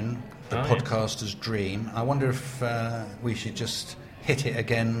invention, the podcaster's dream. I wonder if we should just hit it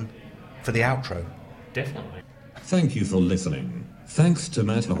again for the outro. Definitely. Thank you for listening. Thanks to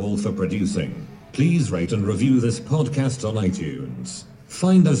Matt Hall for producing. Please rate and review this podcast on iTunes.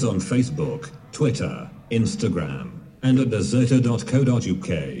 Find us on Facebook, Twitter, Instagram, and at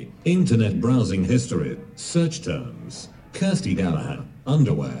deserter.co.uk. Internet browsing history, search terms, Kirsty Gallagher,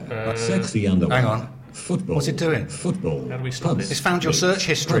 underwear, sexy underwear. Hang on. Football. What's it doing? Football. How do we stop this? It's found your search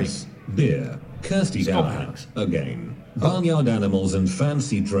history. Pubs, beer, Kirsty Gallagher, again. Barnyard animals and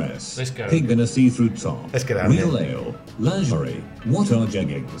fancy dress. Let's go. Pig in a see-through top. Let's get out of Real here. ale. Lingerie. What are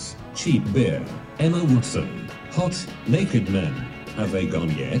jeggings? Cheap beer. Emma Woodson. Hot, naked men. Have they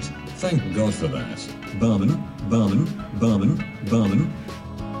gone yet? Thank God for that. Barman, barman, barman, barman,